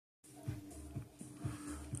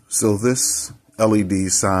So this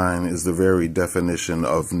LED sign is the very definition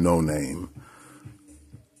of no name.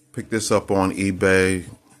 Picked this up on eBay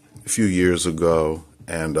a few years ago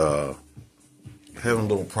and having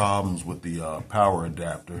little problems with the power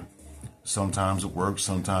adapter. Sometimes it works,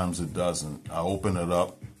 sometimes it doesn't. I opened it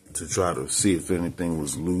up to try to see if anything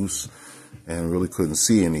was loose and really couldn't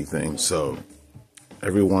see anything. So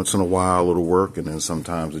every once in a while it'll work and then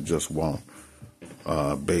sometimes it just won't.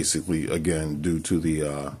 Basically, again, due to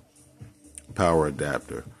the power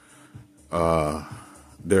adapter.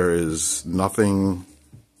 There is nothing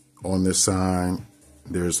on this sign.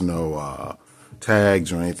 There's no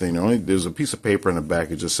tags or anything. There's a piece of paper in the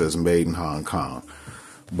back. It just says made in Hong Kong.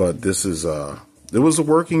 But this is it was a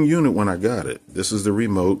working unit when I got it. This is the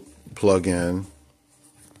remote plug-in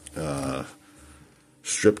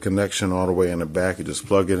strip connection all the way in the back. You just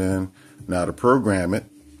plug it in. Now to program it,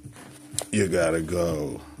 you gotta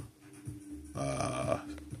go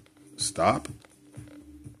stop,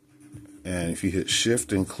 and if you hit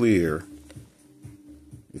shift and clear,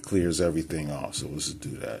 it clears everything off. So let's just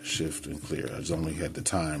do that, shift and clear. I just only had the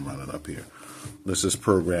time running up here. Let's just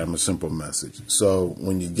program a simple message. So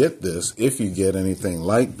when you get this, if you get anything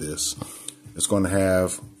like this, it's going to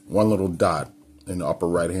have one little dot in the upper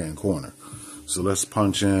right hand corner. So let's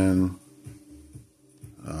punch in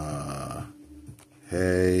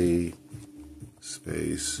hey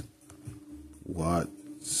space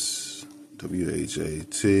Watts,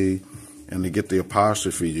 W-H-A-T, and to get the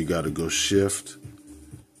apostrophe you got to go shift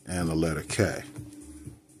and the letter K.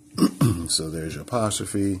 So there's your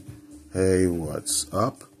apostrophe. Hey, what's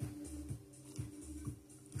up?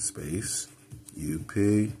 Space UP,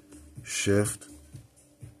 shift,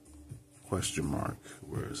 question mark.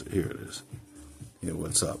 Where is it? Here it is. Hey,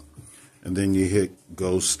 what's up? And then you hit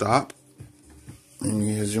go stop, and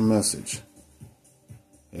here's your message.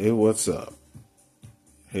 Hey, what's up?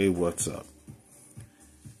 Hey, what's up?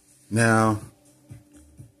 Now,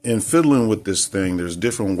 in fiddling with this thing, there's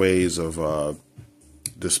different ways of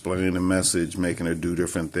displaying the message, making it do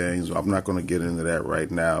different things. I'm not going to get into that right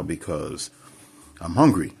now because I'm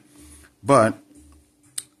hungry. But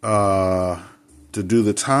to do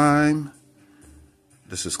the time,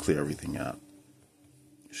 let's just clear everything out.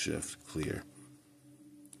 Shift, clear.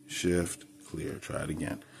 Shift, clear. Try it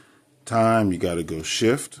again. Time, you got to go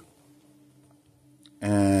shift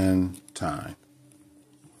and time.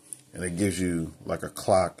 And it gives you like a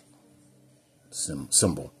clock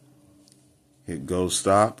symbol. Hit go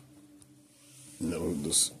stop. And it'll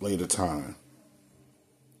display the time.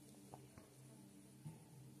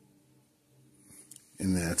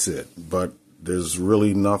 And that's it. But there's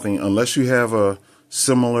really nothing, unless you have a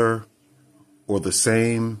similar or the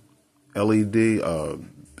same LED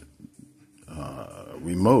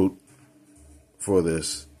remote for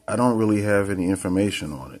this. I don't really have any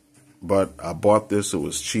information on it. But I bought this, it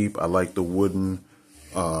was cheap. I like the wooden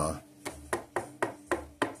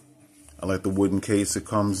case it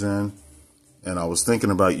comes in. And I was thinking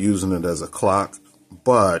about using it as a clock,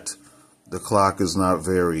 but the clock is not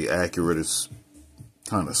very accurate. It's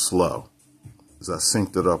kind of slow. As I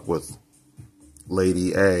synced it up with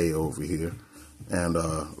Lady A over here, and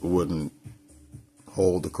it wouldn't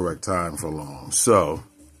hold the correct time for long. So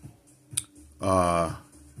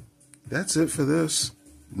that's it for this.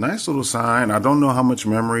 Nice little sign. I don't know how much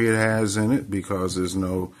memory it has in it because there's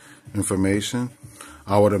no information.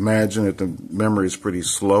 I would imagine that the memory is pretty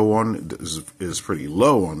slow on is pretty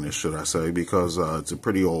low on this, should I say, because it's a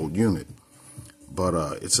pretty old unit. But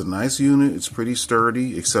it's a nice unit. It's pretty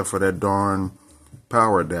sturdy, except for that darn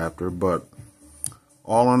power adapter. But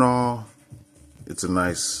all in all, it's a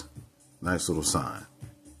nice little sign.